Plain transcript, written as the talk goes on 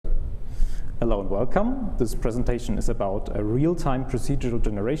Hello and welcome. This presentation is about a real-time procedural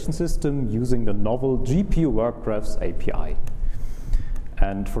generation system using the novel GPU Work Graphs API.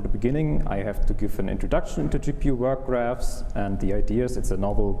 And for the beginning, I have to give an introduction to GPU Work Graphs, and the idea is it's a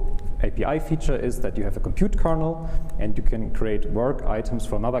novel API feature is that you have a compute kernel and you can create work items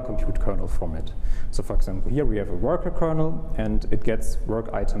for another compute kernel from it. So for example, here we have a worker kernel and it gets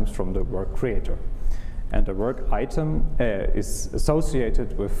work items from the work creator. And a work item is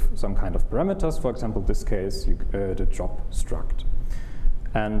associated with some kind of parameters, for example, in this case, the job struct.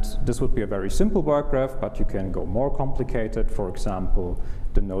 And this would be a very simple work graph, but you can go more complicated. For example,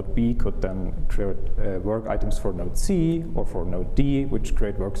 the node B could then create work items for node C or for node D, which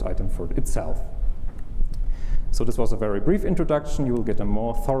create work item for itself. So this was a very brief introduction. You will get a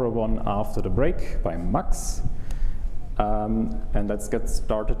more thorough one after the break by Max. And let's get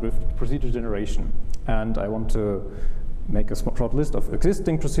started with procedure generation. And I want to make a short list of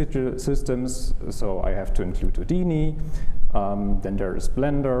existing procedure systems. So I have to include Houdini. Then there is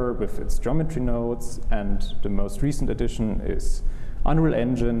Blender with its geometry nodes. And the most recent addition is Unreal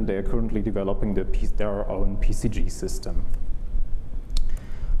Engine. They are currently developing their own PCG system.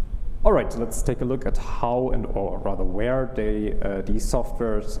 All right, let's take a look at how or rather where these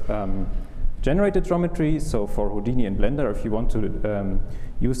softwares generated geometry. So for Houdini and Blender, if you want to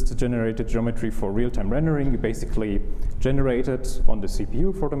use the generated geometry for real-time rendering, you basically generate it on the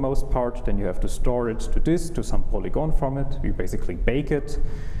CPU for the most part. Then you have to store it to disk, to some polygon from it. You basically bake it,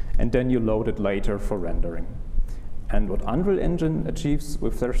 and then you load it later for rendering. And what Unreal Engine achieves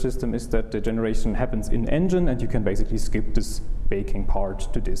with their system is that the generation happens in engine, and you can basically skip this baking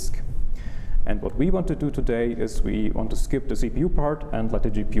part to disk. And what we want to do today is we want to skip the CPU part and let the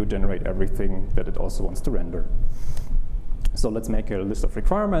GPU generate everything that it also wants to render. So let's make a list of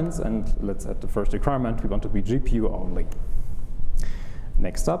requirements, and let's add the first requirement. We want to be GPU only.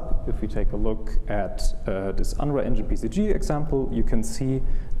 Next up, if we take a look at this Unreal Engine PCG example, you can see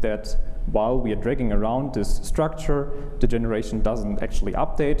that while we are dragging around this structure, the generation doesn't actually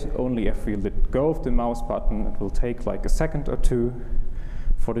update. Only if we let go of the mouse button, it will take like a second or two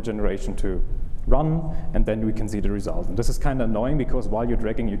for the generation to run, and then we can see the result. And this is kind of annoying because while you're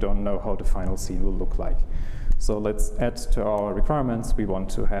dragging, you don't know how the final scene will look like. So let's add to our requirements. We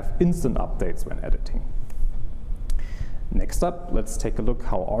want to have instant updates when editing. Next up, let's take a look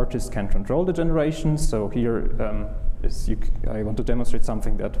how artists can control the generation. So here I want to demonstrate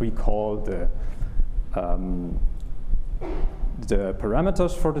something that we call the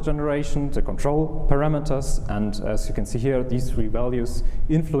parameters for the generation, the control parameters, and as you can see here, these three values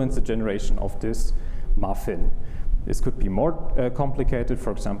influence the generation of this muffin. This could be more complicated. For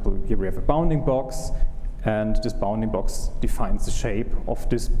example, here we have a bounding box, and this bounding box defines the shape of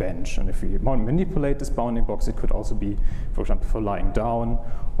this bench. And if we manipulate this bounding box, it could also be, for example, for lying down,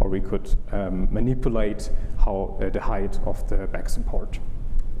 or we could manipulate how the height of the back support.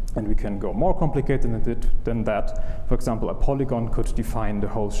 And we can go more complicated than that. For example, a polygon could define the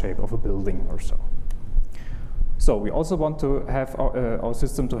whole shape of a building or so. So we also want to have our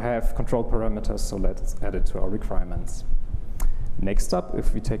system to have control parameters, so let's add it to our requirements. Next up,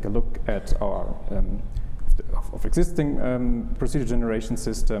 if we take a look at our of existing procedure generation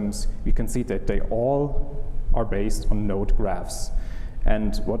systems, we can see that they all are based on node graphs.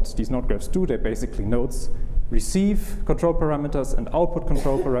 And what these node graphs do, they basically nodes receive control parameters and output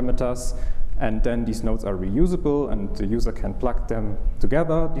control parameters, and then these nodes are reusable, and the user can plug them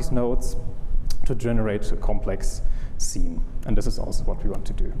together, these nodes, to generate a complex scene. And this is also what we want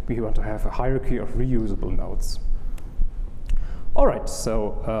to do. We want to have a hierarchy of reusable nodes. All right,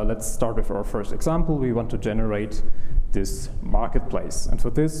 so let's start with our first example. We want to generate this marketplace. And for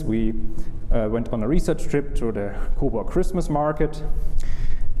this, we went on a research trip to the Coburg Christmas market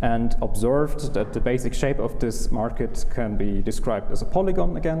and observed that the basic shape of this market can be described as a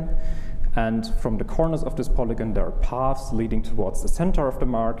polygon again. And from the corners of this polygon, there are paths leading towards the center of the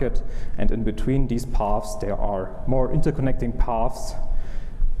market. And in between these paths, there are more interconnecting paths.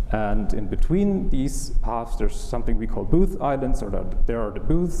 And in between these paths, there's something we call booth islands, or there are the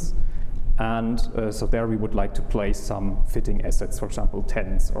booths. And so there we would like to place some fitting assets, for example,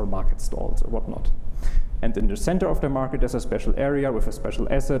 tents or market stalls or whatnot. And in the center of the market, there's a special area with a special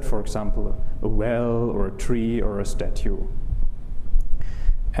asset, for example, a well or a tree or a statue.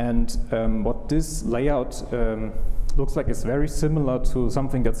 And what this layout looks like is very similar to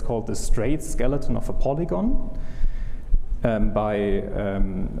something that's called the straight skeleton of a polygon by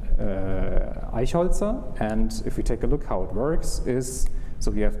Eichholzer. And if we take a look how it works is,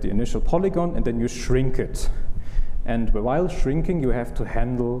 so you have the initial polygon and then you shrink it. And while shrinking, you have to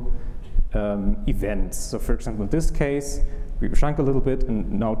handle events. So for example, in this case, we shrunk a little bit,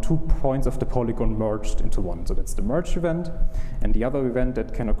 and now 2 points of the polygon merged into one. So that's the merge event. And the other event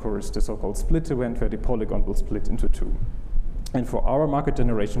that can occur is the so-called split event, where the polygon will split into 2. And for our market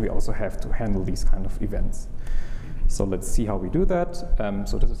generation, we also have to handle these kind of events. So let's see how we do that.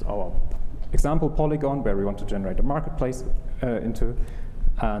 So this is our example polygon where we want to generate a marketplace into.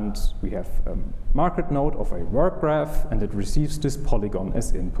 And we have a market node of a work graph, and it receives this polygon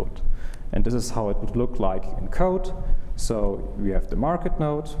as input. And this is how it would look like in code. So we have the market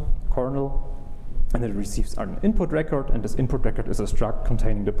node, kernel, and it receives an input record, and this input record is a struct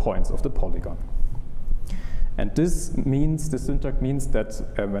containing the points of the polygon. And this syntax means that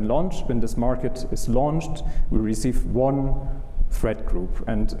when this market is launched, we receive one thread group.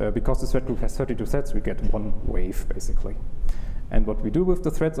 And because the thread group has 32 threads, we get one wave, basically. And what we do with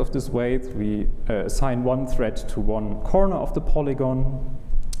the threads of this wave, we assign one thread to one corner of the polygon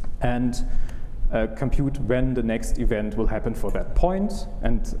and compute when the next event will happen for that point.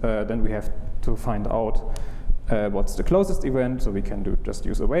 And then we have to find out what's the closest event. So we can just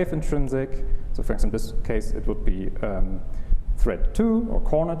use a wave intrinsic. So for example, in this case, it would be thread 2 or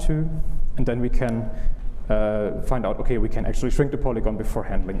corner 2. And then we can find out, okay, we can actually shrink the polygon before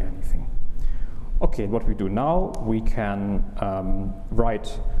handling anything. Okay, what we do now, we can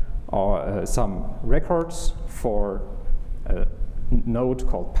write some records for a node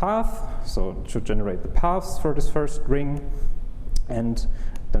called path. So it should generate the paths for this first ring. And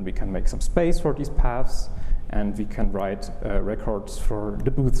then we can make some space for these paths. And we can write records for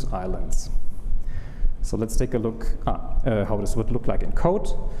the booth islands. So let's take a look at how this would look like in code.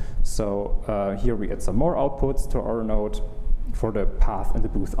 So here we add some more outputs to our node for the path and the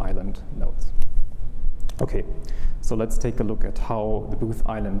booth island nodes. Okay, so let's take a look at how the booth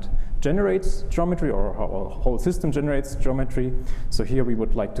island generates geometry, or how our whole system generates geometry. So here we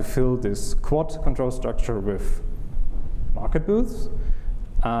would like to fill this quad control structure with market booths.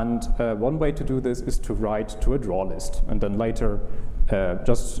 And one way to do this is to write to a draw list, and then later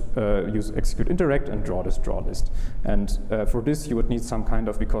just use execute interact and draw this draw list. And for this, you would need some kind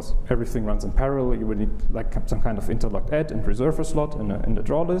of, because everything runs in parallel, you would need like some kind of interlocked add and reserver slot in the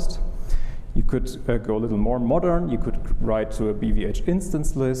draw list. You could go a little more modern. You could write to a BVH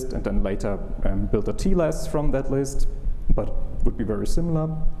instance list and then later build a TLS from that list, but would be very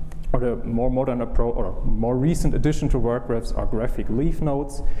similar. Or the more modern approach, or more recent addition to work graphs are graphic leaf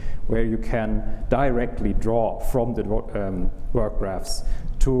nodes, where you can directly draw from the work graphs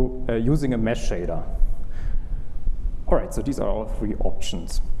to using a mesh shader. All right, so these are our 3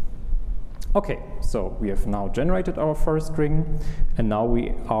 options. Okay, so we have now generated our first ring, and now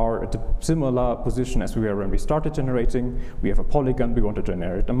we are at a similar position as we were when we started generating. We have a polygon, we want to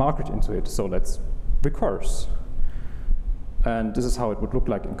generate a market into it, so let's recurse. And this is how it would look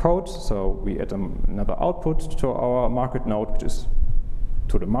like in code. So we add another output to our market node, which is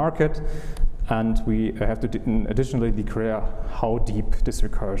to the market, and we have to additionally declare how deep this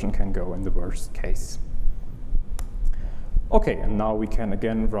recursion can go in the worst case. Okay, and now we can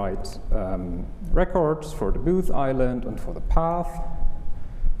again write records for the booth island and for the path.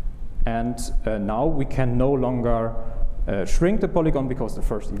 And now we can no longer shrink the polygon because the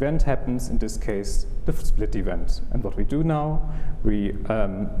first event happens, in this case, the split event. And what we do now, we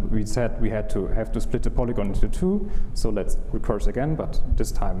said we have to split the polygon into 2. So let's recurse again, but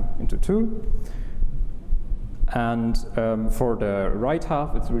this time into 2. And for the right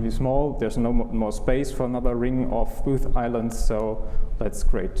half, it's really small. There's no more space for another ring of booth islands. So let's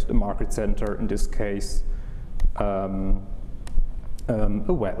create the market center, in this case, a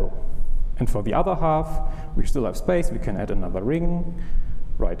well. And for the other half, we still have space. We can add another ring,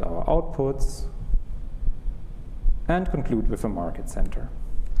 write our outputs, and conclude with a market center,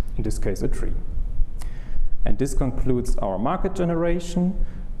 in this case, a tree. And this concludes our market generation.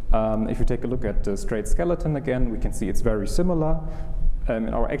 If you take a look at the straight skeleton again, we can see it's very similar. In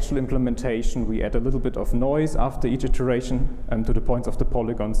our actual implementation, we add a little bit of noise after each iteration to the points of the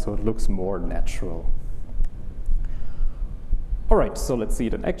polygon, so it looks more natural. All right, so let's see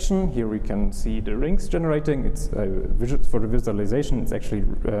it in action. Here we can see the rings generating. It's for the visualization, it actually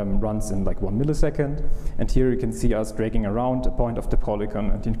runs in like 1 millisecond. And here you can see us dragging around a point of the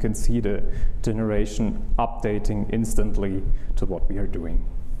polygon, and you can see the generation updating instantly to what we are doing.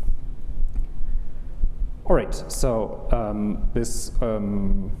 All right, so this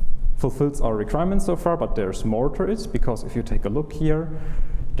fulfills our requirements so far, but there's more to it, because if you take a look here,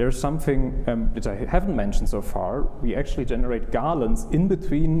 there's something that I haven't mentioned so far. We actually generate garlands in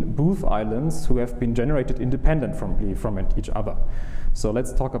between booth islands who have been generated independent from each other. So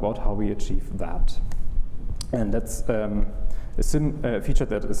let's talk about how we achieve that. And that's a feature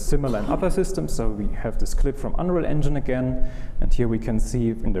that is similar in other systems. So we have this clip from Unreal Engine again, and here we can see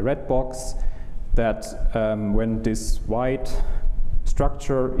in the red box that when this white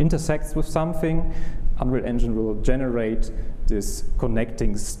structure intersects with something, Unreal Engine will generate this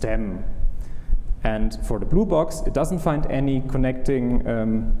connecting stem. And for the blue box, it doesn't find any connecting,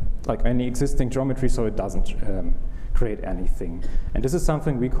 like any existing geometry, so it doesn't create anything. And this is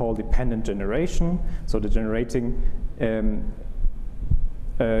something we call dependent generation. So the generating,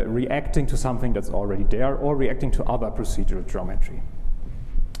 reacting to something that's already there, or reacting to other procedural geometry.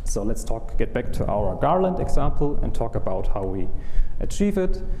 So let's get back to our garland example and talk about how we achieve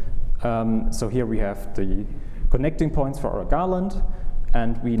it. So here we have the connecting points for our garland,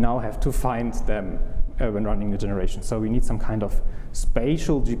 and we now have to find them when running the generation. So we need some kind of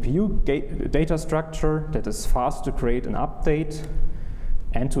spatial GPU data structure that is fast to create and update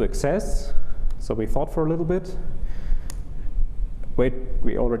and to access. So we thought for a little bit. Wait,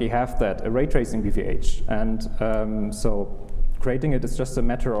 we already have that, a ray tracing BVH. And so creating it is just a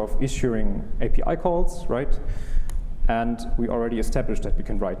matter of issuing API calls, right? And we already established that we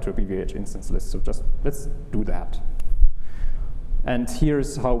can write to a BVH instance list. So just let's do that. And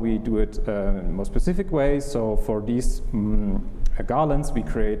here's how we do it in a more specific way. So for these garlands, we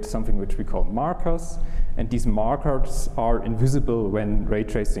create something which we call markers. And these markers are invisible when ray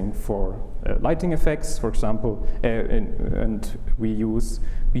tracing for lighting effects, for example. And we use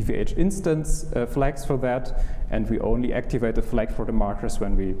BVH instance flags for that. And we only activate the flag for the markers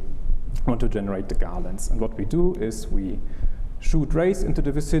when we want to generate the garlands. And what we do is we shoot rays into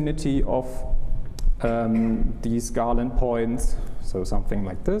the vicinity of these garland points, so something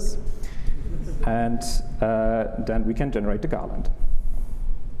like this, and then we can generate the garland.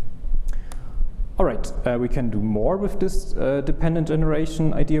 All right, we can do more with this dependent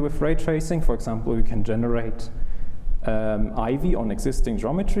generation idea with ray tracing. For example, we can generate ivy on existing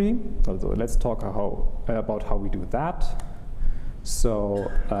geometry. So let's talk about how we do that.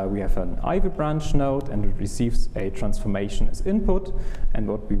 So we have an ivy branch node, and it receives a transformation as input. And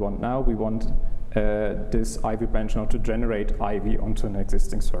what we want now, we want this ivy branch node to generate ivy onto an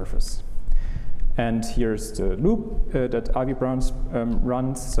existing surface. And here's the loop that ivy branch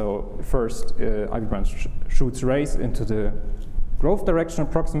runs. So first, ivy branch shoots rays into the growth direction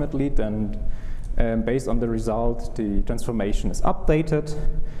approximately. Then, based on the result, the transformation is updated.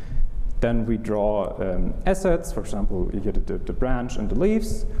 Then we draw assets, for example, here the branch and the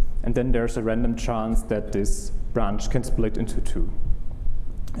leaves, and then there's a random chance that this branch can split into two.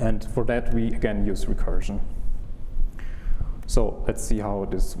 And for that, we again use recursion. So let's see how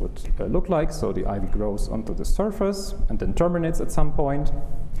this would look like. So the ivy grows onto the surface and then terminates at some point.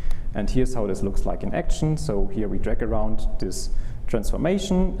 And here's how this looks like in action. So here we drag around this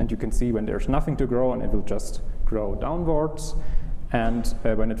transformation, and you can see when there's nothing to grow, and it will just grow downwards. And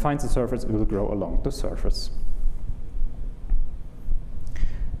when it finds the surface, it will grow along the surface.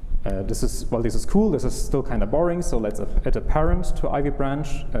 This is cool. This is still kind of boring. So let's add a parent to ivy branch,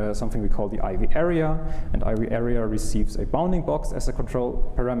 something we call the ivy area. And ivy area receives a bounding box as a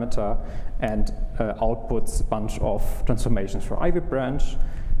control parameter and outputs a bunch of transformations for ivy branch.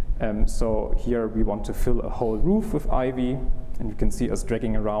 So here we want to fill a whole roof with ivy. And you can see us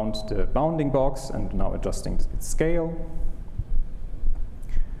dragging around the bounding box and now adjusting its scale.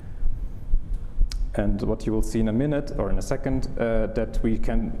 And what you will see in a minute or in a second, that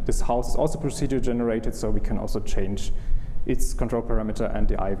this house is also procedure generated, so we can also change its control parameter, and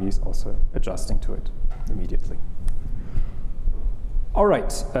the ivy is also adjusting to it immediately. All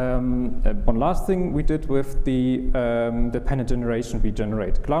right, one last thing we did with the dependent generation, we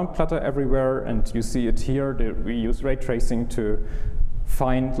generate ground clutter everywhere, and you see it here. We use ray tracing to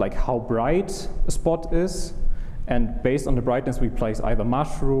find like how bright a spot is. And based on the brightness, we place either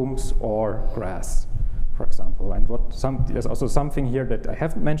mushrooms or grass, for example. And there's also something here that I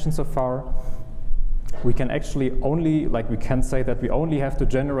haven't mentioned so far. We can actually we can say that we only have to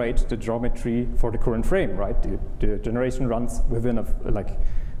generate the geometry for the current frame, right? The generation runs within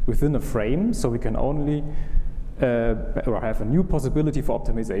a frame, so we can only or have a new possibility for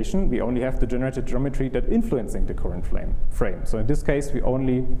optimization. We only have to generate a geometry that influencing the current frame. So in this case, we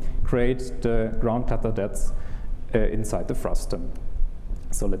only create the ground clutter that's inside the frustum.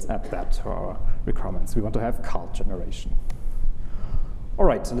 So let's add that to our requirements. We want to have cult generation. All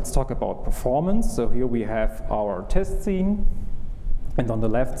right, so let's talk about performance. So here we have our test scene. And on the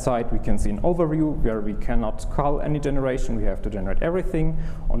left side, we can see an overview where we cannot call any generation. We have to generate everything.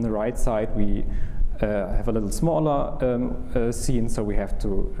 On the right side, we have a little smaller scene, so we have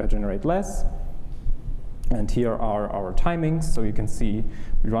to generate less. And here are our timings. So you can see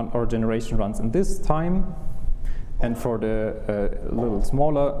our generation runs in this time. And for the little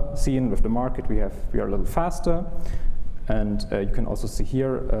smaller scene with the market, we are a little faster. And you can also see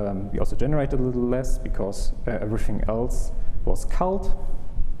here, we also generated a little less because everything else was culled.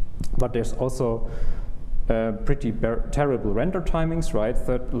 But there's also pretty terrible render timings, right?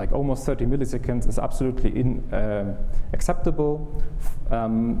 Like almost 30 milliseconds is absolutely acceptable.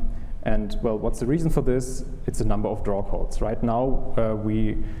 And well, what's the reason for this? It's the number of draw calls. Right now,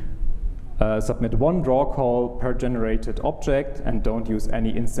 we submit one draw call per generated object and don't use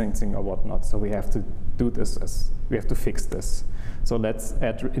any instancing or whatnot. So we have to do this we have to fix this. So let's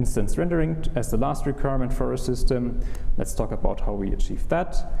add instance rendering as the last requirement for a system. Let's talk about how we achieve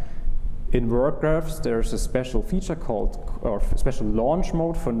that. In word graphs, there's a special feature or special launch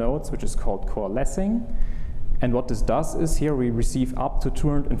mode for nodes, which is called coalescing. And what this does is here we receive up to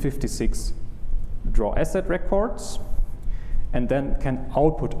 256 draw asset records, and then can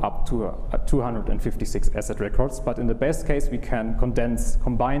output up to 256 asset records. But in the best case, we can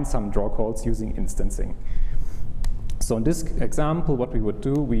combine some draw calls using instancing. So in this example, what we would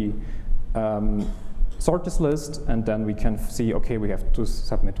do, we sort this list, and then we can see, okay, we have to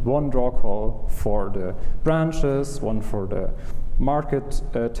submit one draw call for the branches, one for the market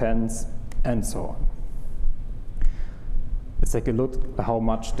tents, and so on. Let's take a look at how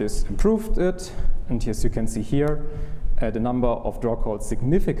much this improved it. And as you can see here, the number of draw calls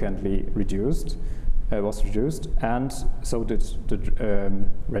significantly was reduced, and so did the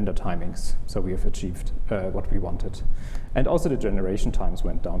render timings. So we have achieved what we wanted. And also the generation times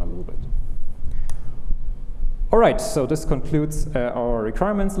went down a little bit. All right, so this concludes our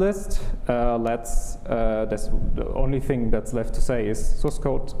requirements list. That's the only thing that's left to say is source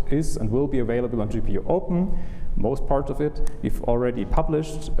code is and will be available on GPU Open. Most parts of it. We've already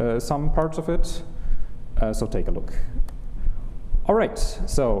published some parts of it, so take a look. All right,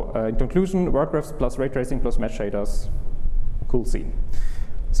 so in conclusion, word graphs plus ray tracing plus mesh shaders, cool scene.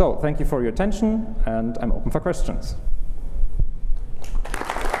 So thank you for your attention, and I'm open for questions.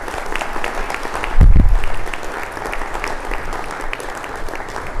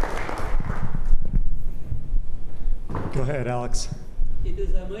 Go ahead, Alex. It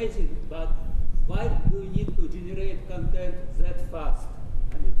is amazing, but why do you need to generate content that fast?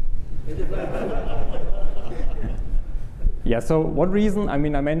 I mean, it is like Yeah, so one reason, I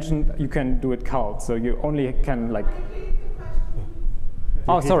mean, I mentioned you can do it culled, so you only can like...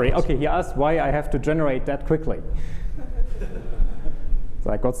 Oh, sorry, okay, he asked why I have to generate that quickly.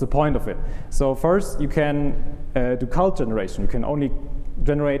 Like, what's the point of it? So first, you can do cull generation. You can only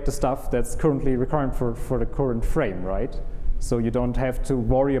generate the stuff that's currently required for the current frame, right? So you don't have to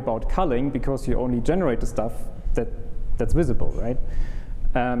worry about culling because you only generate the stuff that's visible, right?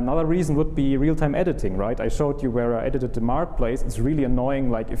 Another reason would be real-time editing, right? I showed you where I edited the mark place. It's really annoying,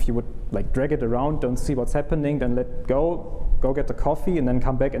 like if you would like drag it around, don't see what's happening, then let go get the coffee, and then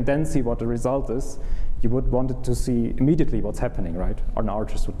come back and then see what the result is. You would want it to see immediately what's happening, right? Or an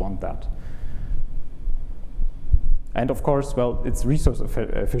artist would want that. And of course, well, it's resource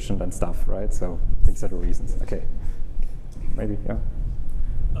efficient and stuff, right? So these are the reasons. Okay, maybe, yeah.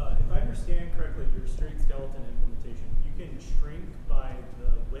 If I understand correctly, your straight skeleton implementation, you can shrink by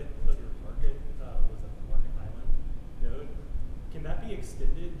the width of your market, was that the market island node? Can that be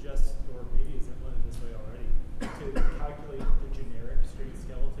extended just, or maybe it's implemented this way already, to calculate the generic straight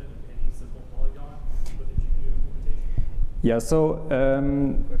skeleton of any simple polygon with a GPU implementation? Yeah, so,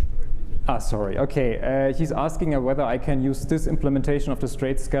 sorry, okay. He's asking whether I can use this implementation of the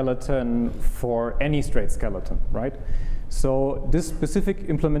straight skeleton for any straight skeleton, right? So this specific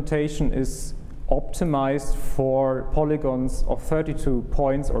implementation is optimized for polygons of 32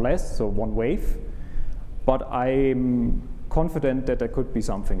 points or less, so one wave. But I'm confident that there could be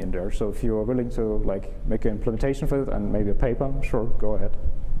something in there. So if you are willing to like make an implementation for it and maybe a paper, sure, go ahead.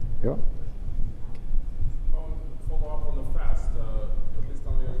 Yeah. Follow up on the fast. At least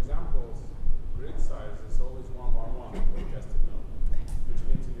on your examples, grid size is always 1, 1, 1 for a tested node, which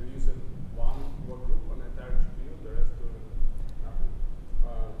means if you're using one work group on the entire GPU, the rest do nothing.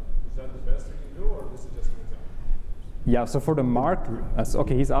 Is that the best you can do, or this is just an example? Yeah, so for the mark,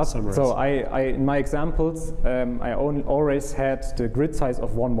 okay, he's asking. So I in my examples, I always had the grid size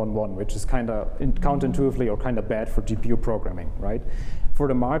of 1, 1, 1, which is kind of counterintuitively or kind of bad for GPU programming, right? For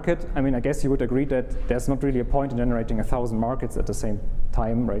the market, I mean, I guess you would agree that there's not really a point in generating 1,000 markets at the same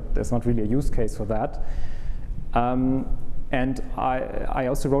time, right? There's not really a use case for that. And I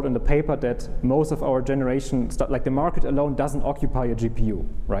also wrote in the paper that most of our generation, like the market alone doesn't occupy a GPU,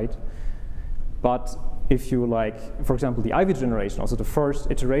 right? But if you like, for example, the Ivy generation, also the first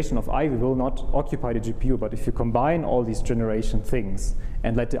iteration of Ivy will not occupy the GPU, but if you combine all these generation things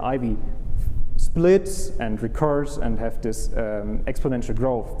and let the Ivy split and recurse and have this exponential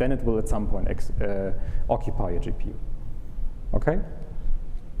growth, then it will at some point occupy a GPU. Okay?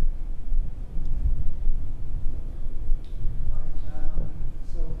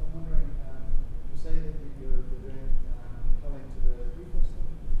 So I'm wondering, you say that you're doing culling to the view system,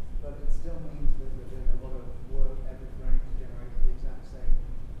 but it still means that you're doing a lot of work every frame to generate the exact same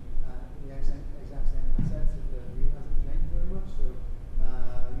assets if the view hasn't changed very much. So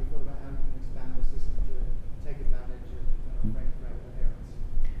you thought about how you can expand the system to take advantage of kind of frame-to-frame coherence.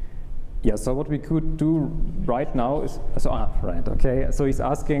 Yeah, so what we could do right now is, so he's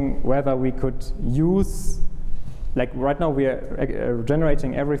asking whether we could use, like right now we are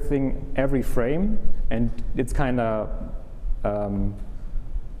generating everything every frame, and it's kind of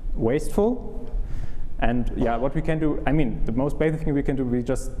wasteful. And yeah, what we can do, I mean, the most basic thing we can do, we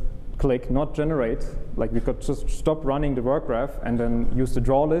just click not generate, like we could just stop running the work graph and then use the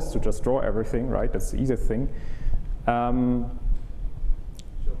draw list to just draw everything, right? That's the easiest thing. Sure,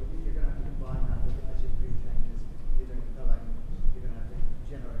 but you're going to have to combine that with as your view changes, you're doing culling, you're going to have to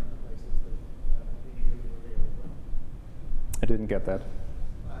generate the places that the view will reveal, right? I didn't get that. If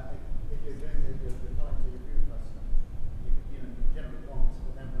you're doing the culling to your view first, you generate once,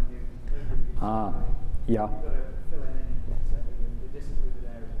 but then when you move your view yeah. you've got to fill in the disaggregated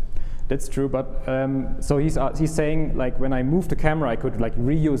areas. That's true, but so he's saying like when I move the camera, I could like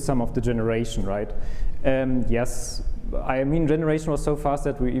reuse some of the generation, right? Yes, I mean generation was so fast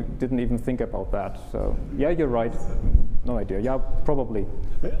that we didn't even think about that. So yeah, you're right. No idea. Yeah, probably.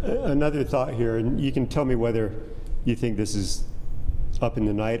 Another thought here, and you can tell me whether you think this is up in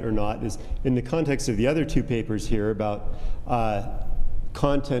the night or not, is in the context of the other two papers here about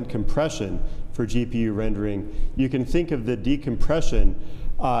content compression for GPU rendering. You can think of the decompression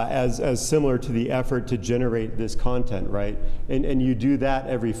as similar to the effort to generate this content, right? And you do that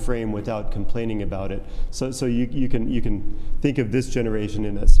every frame without complaining about it. So you can think of this generation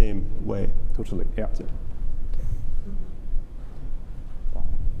in that same way. Totally, yeah.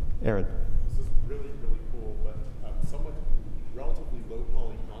 Aaron. This is really, really cool, but somewhat relatively low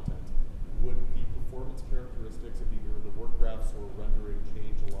poly content. Would the performance characteristics of either the work graphs or rendering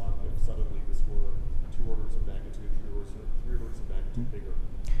change a lot if suddenly this were 2 orders of magnitude, 3 orders of magnitude bigger?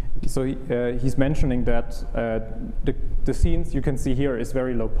 So he's mentioning that the scenes you can see here is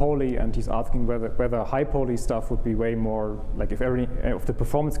very low poly, and he's asking whether high poly stuff would be way more, like if every of the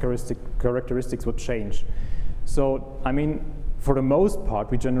performance characteristics would change. So I mean, for the most part,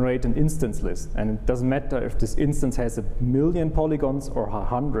 we generate an instance list, and it doesn't matter if this instance has 1,000,000 polygons or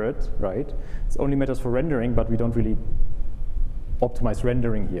 100, right? It only matters for rendering, but we don't really optimize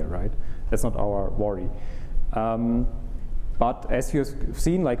rendering here, right? That's not our worry. But as you've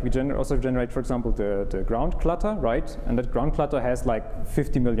seen, like we also generate, for example, the ground clutter, right? And that ground clutter has like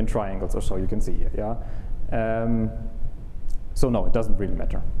 50 million triangles or so, you can see here, yeah? So no, it doesn't really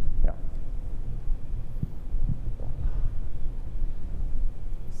matter, yeah.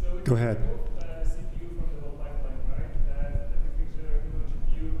 So Go ahead. CPU from the whole pipeline, right? Everything's generated on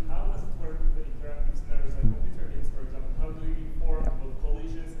GPU. How does it work with the interactive scenarios like computer games, for example? How do you inform about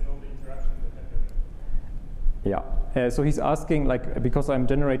collisions and all the interactions that happen? Yeah, so he's asking, like, because I'm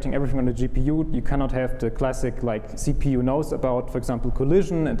generating everything on the GPU, you cannot have the classic, like, CPU knows about, for example,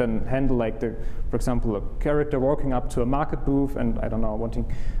 collision, and then handle, like, for example, a character walking up to a market booth, and I don't know,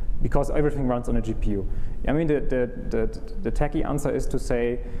 because everything runs on a GPU. I mean, the tacky answer is to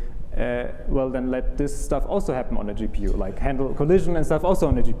say, well, then let this stuff also happen on a GPU, like handle collision and stuff also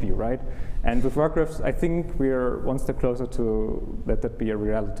on a GPU, right? And with work graphs, I think we're one step closer to let that be a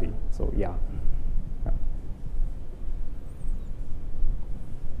reality. So, yeah.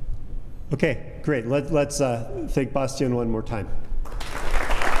 Okay, great. Let's thank Bastian one more time.